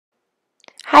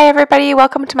Hi everybody,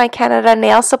 welcome to my Canada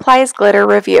Nail Supplies glitter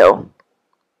review.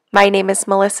 My name is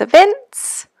Melissa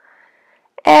Vince,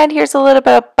 and here's a little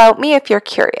bit about me if you're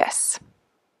curious.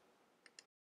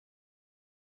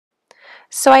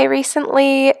 So I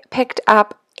recently picked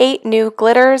up 8 new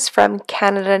glitters from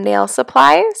Canada Nail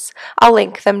Supplies. I'll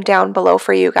link them down below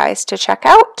for you guys to check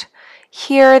out.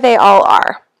 Here they all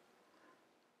are.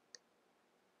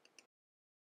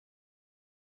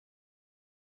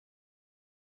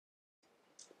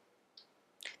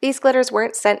 These glitters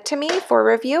weren't sent to me for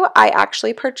review. I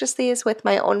actually purchased these with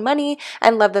my own money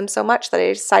and love them so much that I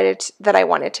decided that I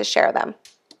wanted to share them.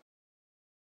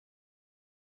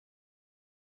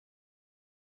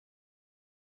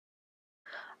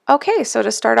 Okay, so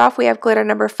to start off, we have glitter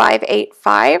number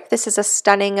 585. This is a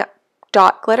stunning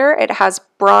dot glitter. It has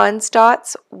bronze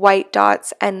dots, white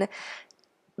dots, and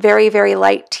very, very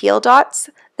light teal dots.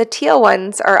 The teal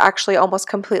ones are actually almost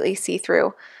completely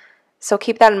see-through. So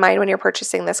keep that in mind when you're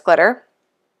purchasing this glitter.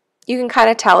 You can kind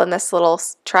of tell in this little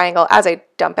triangle, as I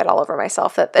dump it all over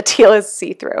myself, that the teal is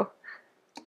see-through.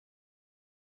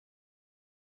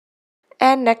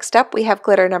 And next up, we have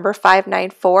glitter number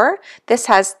 594. This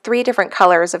has 3 different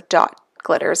colors of dot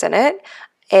glitters in it.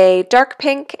 A dark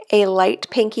pink, a light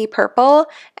pinky purple,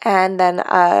 and then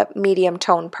a medium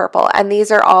tone purple. And these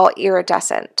are all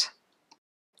iridescent.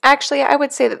 Actually, I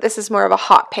would say that this is more of a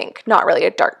hot pink, not really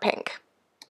a dark pink.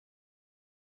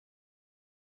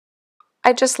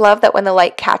 I just love that when the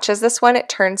light catches this one, it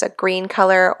turns a green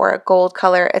color or a gold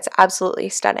color. It's absolutely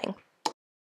stunning.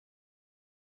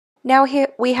 Now here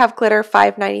we have glitter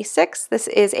 596. This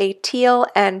is a teal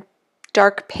and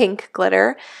dark pink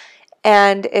glitter,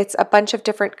 and it's a bunch of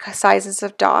different sizes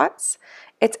of dots.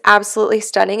 It's absolutely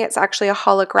stunning. It's actually a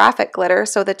holographic glitter,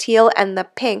 so the teal and the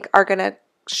pink are going to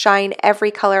shine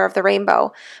every color of the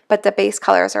rainbow, but the base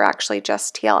colors are actually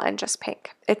just teal and just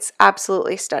pink. It's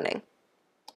absolutely stunning.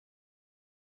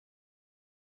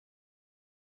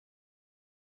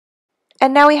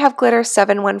 And now we have glitter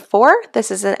 714. This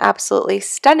is an absolutely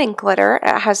stunning glitter.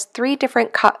 It has 3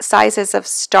 different sizes of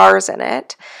stars in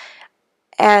it,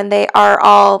 and they are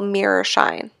all mirror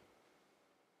shine.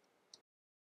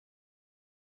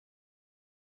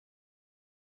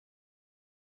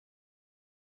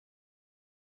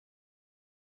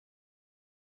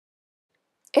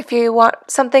 If you want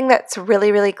something that's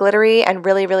really, really glittery and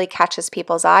really, really catches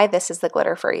people's eye, this is the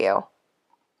glitter for you.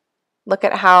 Look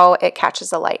at how it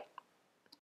catches the light.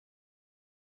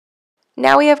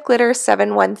 Now we have glitter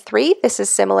 713. This is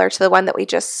similar to the one that we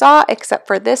just saw, except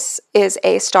for this is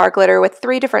a star glitter with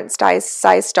 3 different size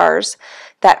stars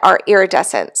that are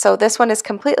iridescent. So this one is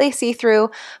completely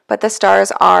see-through, but the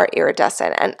stars are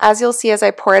iridescent. And as you'll see as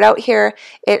I pour it out here,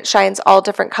 it shines all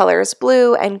different colors,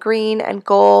 blue and green and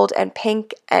gold and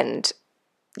pink, and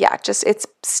yeah, just it's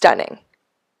stunning.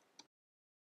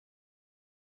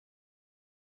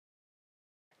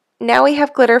 Now we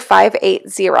have glitter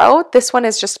 580. This one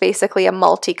is just basically a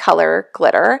multicolor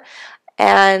glitter,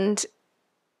 and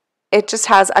it just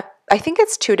has I think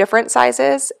it's 2 different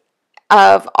sizes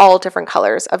of all different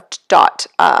colors of dot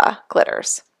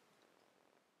glitters.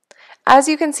 As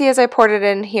you can see as I poured it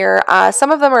in here,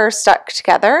 some of them are stuck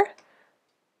together.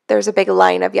 There's a big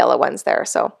line of yellow ones there,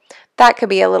 so that could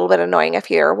be a little bit annoying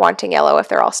if you're wanting yellow if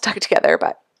they're all stuck together,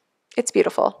 but it's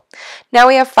beautiful. Now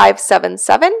we have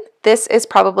 577. This is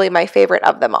probably my favorite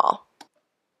of them all.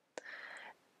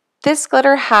 This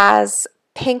glitter has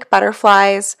pink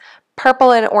butterflies,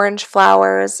 purple and orange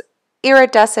flowers,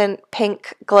 iridescent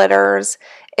pink glitters.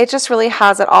 It just really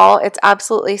has it all. It's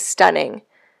absolutely stunning.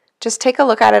 Just take a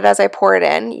look at it as I pour it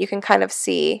in. You can kind of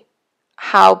see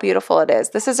how beautiful it is.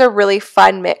 This is a really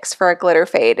fun mix for a glitter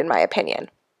fade, in my opinion.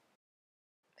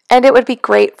 And it would be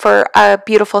great for a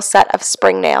beautiful set of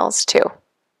spring nails too.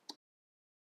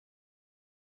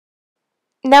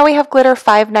 Now we have glitter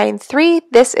 593.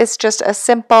 This is just a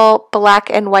simple black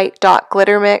and white dot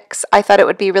glitter mix. I thought it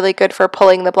would be really good for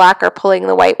pulling the black or pulling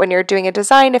the white when you're doing a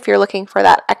design. If you're looking for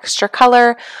that extra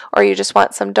color or you just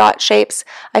want some dot shapes,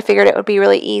 I figured it would be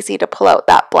really easy to pull out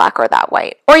that black or that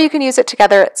white. Or you can use it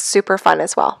together. It's super fun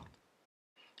as well.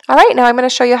 Alright, now I'm going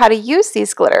to show you how to use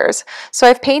these glitters. So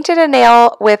I've painted a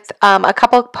nail with a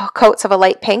couple coats of a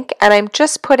light pink, and I'm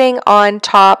just putting on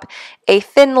top a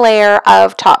thin layer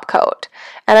of top coat.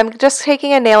 And I'm just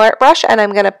taking a nail art brush and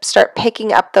I'm going to start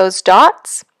picking up those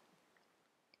dots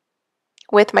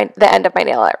with the end of my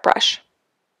nail art brush.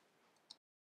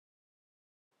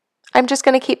 I'm just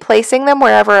going to keep placing them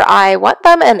wherever I want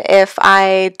them, and if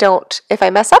I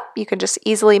mess up, you can just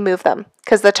easily move them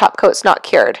because the top coat's not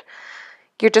cured.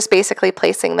 You're just basically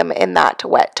placing them in that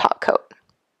wet top coat.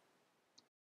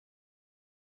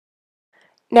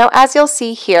 Now, as you'll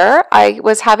see here, I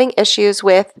was having issues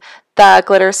with the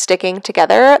glitter sticking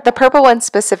together. The purple ones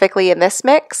specifically in this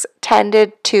mix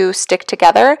tended to stick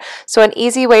together. So an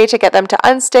easy way to get them to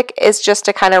unstick is just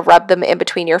to kind of rub them in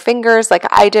between your fingers like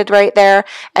I did right there,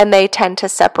 and they tend to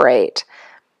separate.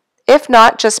 If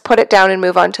not, just put it down and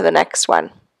move on to the next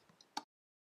one.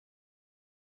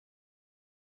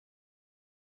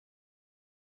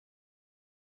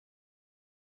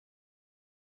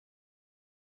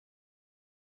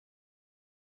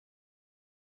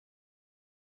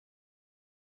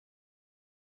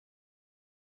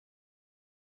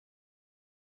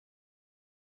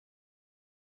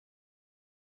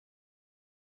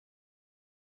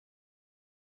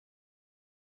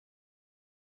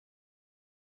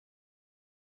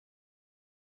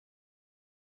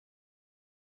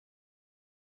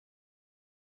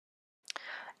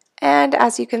 And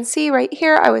as you can see right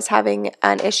here, I was having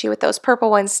an issue with those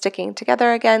purple ones sticking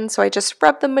together again. So I just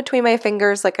rubbed them between my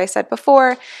fingers, like I said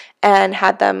before, and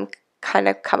had them kind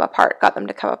of come apart, got them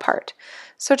to come apart.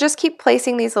 So just keep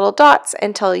placing these little dots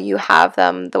until you have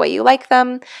them the way you like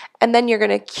them, and then you're going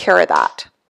to cure that.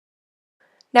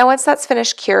 Now once that's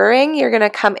finished curing, you're going to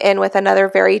come in with another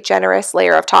very generous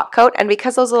layer of top coat, and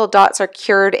because those little dots are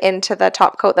cured into the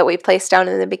top coat that we placed down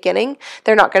in the beginning,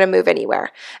 they're not going to move anywhere.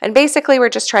 And basically we're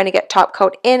just trying to get top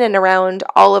coat in and around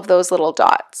all of those little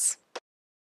dots.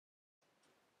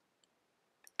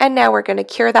 And now we're going to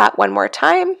cure that one more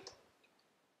time.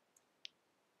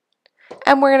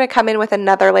 And we're going to come in with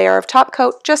another layer of top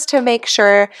coat just to make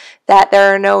sure that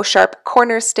there are no sharp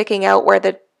corners sticking out where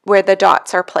the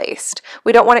dots are placed.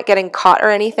 We don't want it getting caught or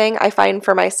anything. I find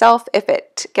for myself, if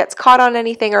it gets caught on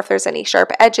anything or if there's any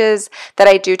sharp edges, that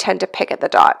I do tend to pick at the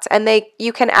dots, and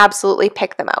you can absolutely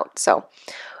pick them out.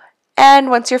 And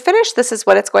once you're finished, this is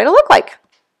what it's going to look like.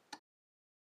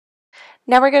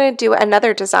 Now we're going to do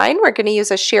another design. We're going to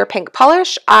use a sheer pink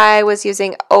polish. I was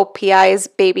using OPI's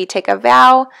Baby Take a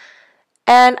Vow,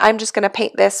 and I'm just going to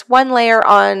paint this one layer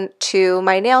onto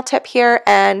my nail tip here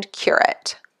and cure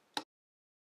it.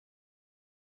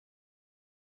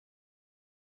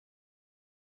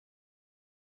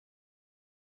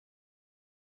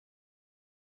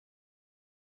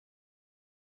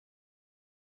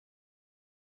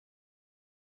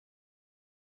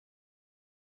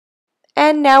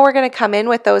 And now we're going to come in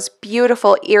with those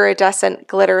beautiful iridescent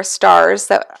glitter stars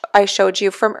that I showed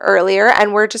you from earlier,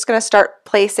 and we're just going to start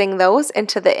placing those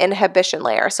into the inhibition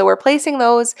layer. So we're placing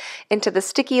those into the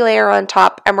sticky layer on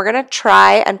top, and we're going to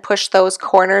try and push those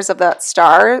corners of that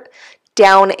star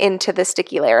down into the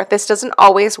sticky layer. This doesn't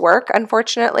always work,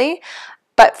 unfortunately,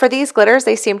 but for these glitters,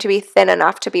 they seem to be thin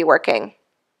enough to be working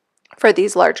for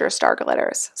these larger star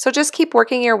glitters. So just keep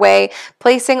working your way,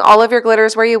 placing all of your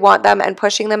glitters where you want them and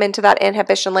pushing them into that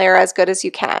inhibition layer as good as you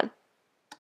can.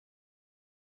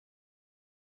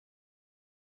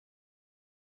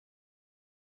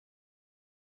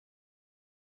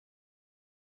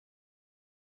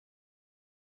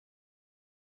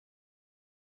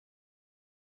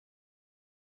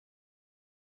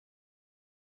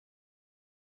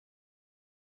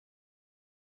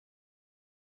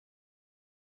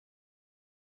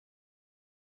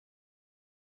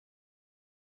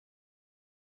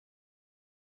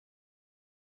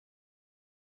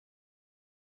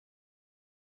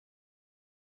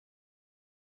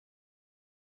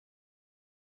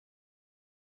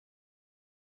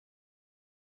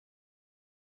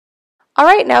 All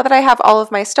right, now that I have all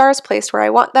of my stars placed where I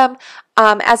want them,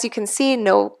 as you can see,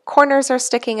 no corners are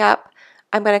sticking up.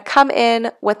 I'm going to come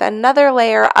in with another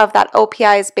layer of that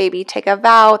OPI's Baby Take a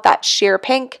Vow, that sheer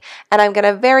pink, and I'm going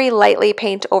to very lightly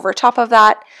paint over top of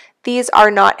that. These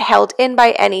are not held in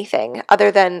by anything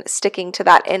other than sticking to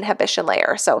that inhibition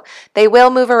layer. So they will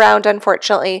move around,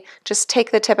 unfortunately. Just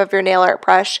take the tip of your nail art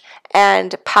brush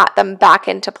and pat them back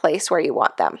into place where you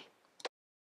want them.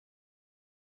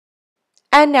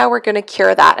 And now we're going to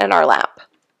cure that in our lamp.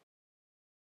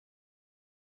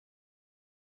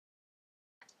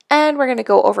 And we're going to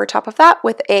go over top of that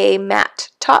with a matte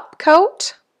top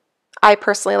coat. I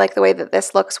personally like the way that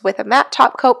this looks with a matte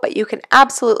top coat, but you can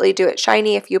absolutely do it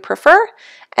shiny if you prefer.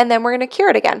 And then we're going to cure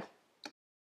it again.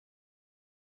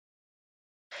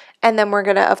 And then we're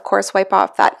going to, of course, wipe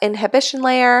off that inhibition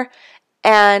layer.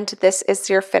 And this is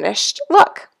your finished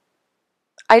look.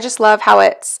 I just love how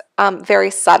it's very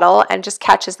subtle and just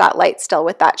catches that light still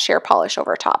with that sheer polish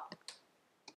over top.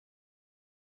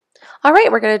 All right,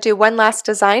 we're going to do one last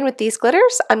design with these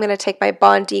glitters. I'm going to take my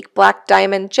Bondique Black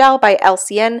Diamond Gel by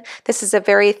LCN. This is a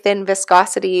very thin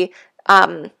viscosity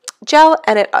gel,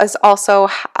 and it is also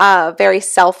very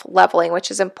self-leveling, which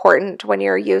is important when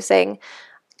you're using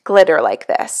glitter like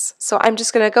this. So I'm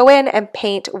just going to go in and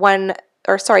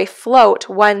float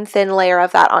one thin layer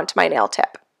of that onto my nail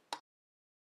tip.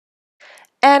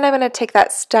 And I'm going to take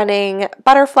that stunning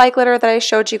butterfly glitter that I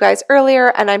showed you guys earlier,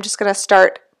 and I'm just going to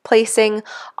start placing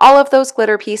all of those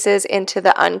glitter pieces into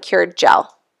the uncured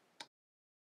gel.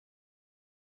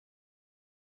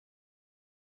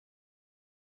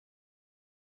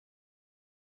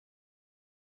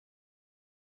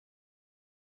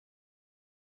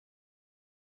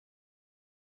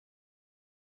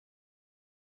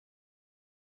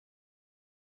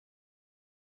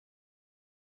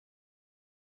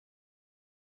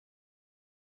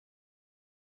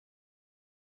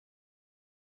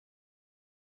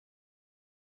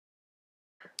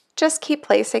 Just keep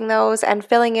placing those and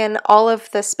filling in all of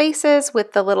the spaces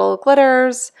with the little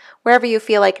glitters. Wherever you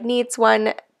feel like needs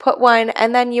one, put one,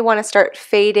 and then you want to start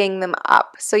fading them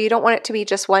up. So you don't want it to be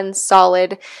just one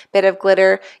solid bit of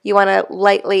glitter. You want to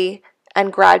lightly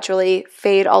and gradually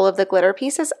fade all of the glitter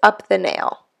pieces up the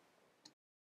nail.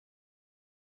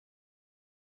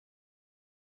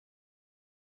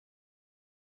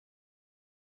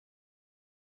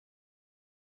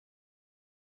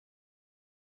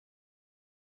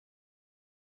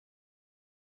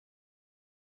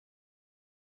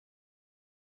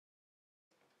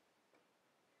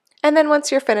 And then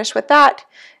once you're finished with that,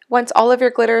 once all of your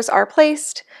glitters are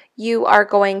placed, you are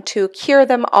going to cure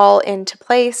them all into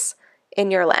place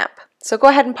in your lamp. So go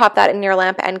ahead and pop that in your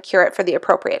lamp and cure it for the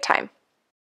appropriate time.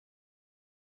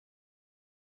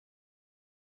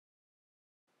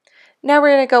 Now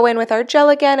we're going to go in with our gel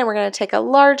again, and we're going to take a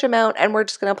large amount and we're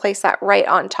just going to place that right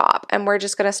on top, and we're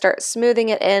just going to start smoothing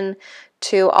it in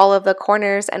to all of the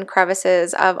corners and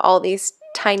crevices of all these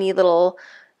tiny little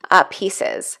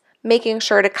pieces, making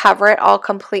sure to cover it all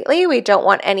completely. We don't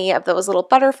want any of those little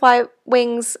butterfly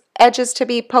wings edges to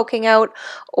be poking out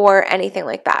or anything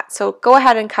like that. So go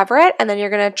ahead and cover it, and then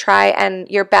you're going to try and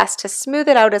your best to smooth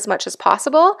it out as much as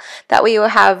possible. That way you will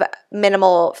have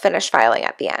minimal finish filing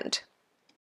at the end.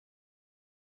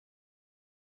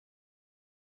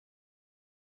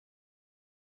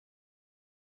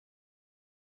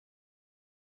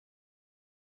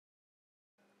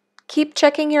 Keep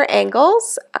checking your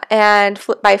angles and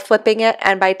by flipping it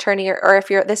and by turning or if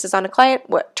this is on a client,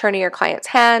 turning your client's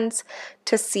hands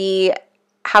to see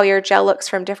how your gel looks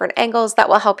from different angles. That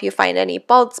will help you find any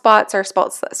bald spots or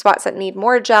spots that need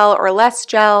more gel or less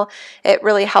gel. It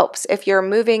really helps if you're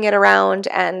moving it around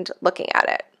and looking at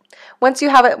it. Once you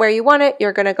have it where you want it,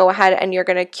 you're going to go ahead and you're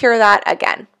going to cure that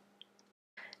again.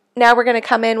 Now we're going to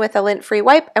come in with a lint-free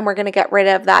wipe and we're going to get rid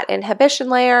of that inhibition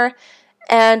layer,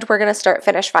 and we're going to start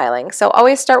finish filing. So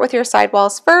always start with your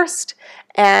sidewalls first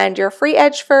and your free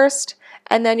edge first,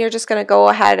 and then you're just going to go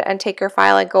ahead and take your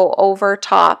file and go over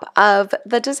top of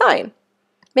the design.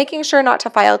 Making sure not to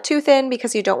file too thin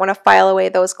because you don't want to file away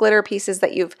those glitter pieces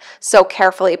that you've so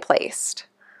carefully placed.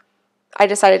 I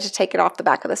decided to take it off the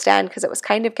back of the stand because it was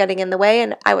kind of getting in the way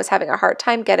and I was having a hard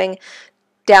time getting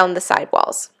down the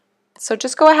sidewalls. So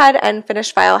just go ahead and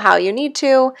finish file how you need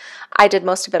to. I did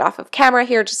most of it off of camera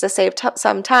here just to save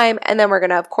some time, and then we're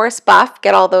going to, of course, buff,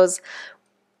 get all those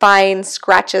fine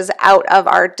scratches out of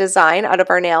our design, out of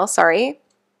our nail, sorry.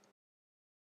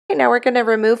 Okay, now we're going to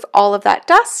remove all of that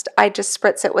dust. I just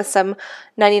spritz it with some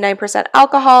 99%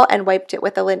 alcohol and wiped it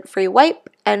with a lint-free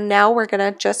wipe, and now we're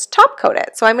going to just top coat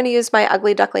it. So I'm going to use my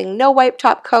Ugly Duckling No Wipe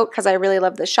top coat because I really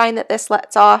love the shine that this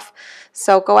lets off.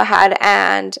 So go ahead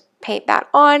and paint that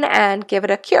on and give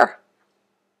it a cure.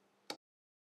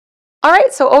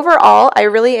 Alright, so overall, I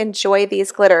really enjoy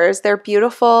these glitters. They're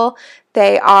beautiful,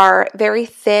 they are very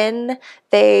thin,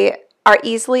 they are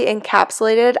easily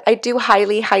encapsulated. I do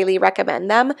highly, highly recommend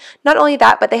them. Not only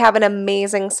that, but they have an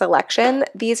amazing selection.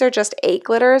 These are just 8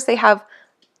 glitters. They have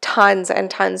tons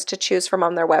and tons to choose from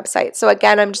on their website. So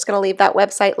again, I'm just going to leave that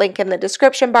website link in the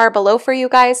description bar below for you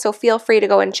guys, so feel free to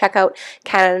go and check out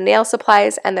Canada Nail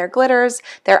Supplies and their glitters.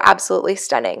 They're absolutely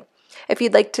stunning. If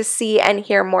you'd like to see and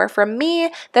hear more from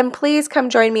me, then please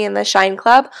come join me in the Shine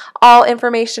Club. All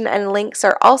information and links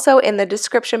are also in the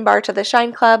description bar to the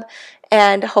Shine Club,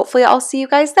 and hopefully I'll see you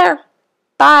guys there.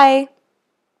 Bye!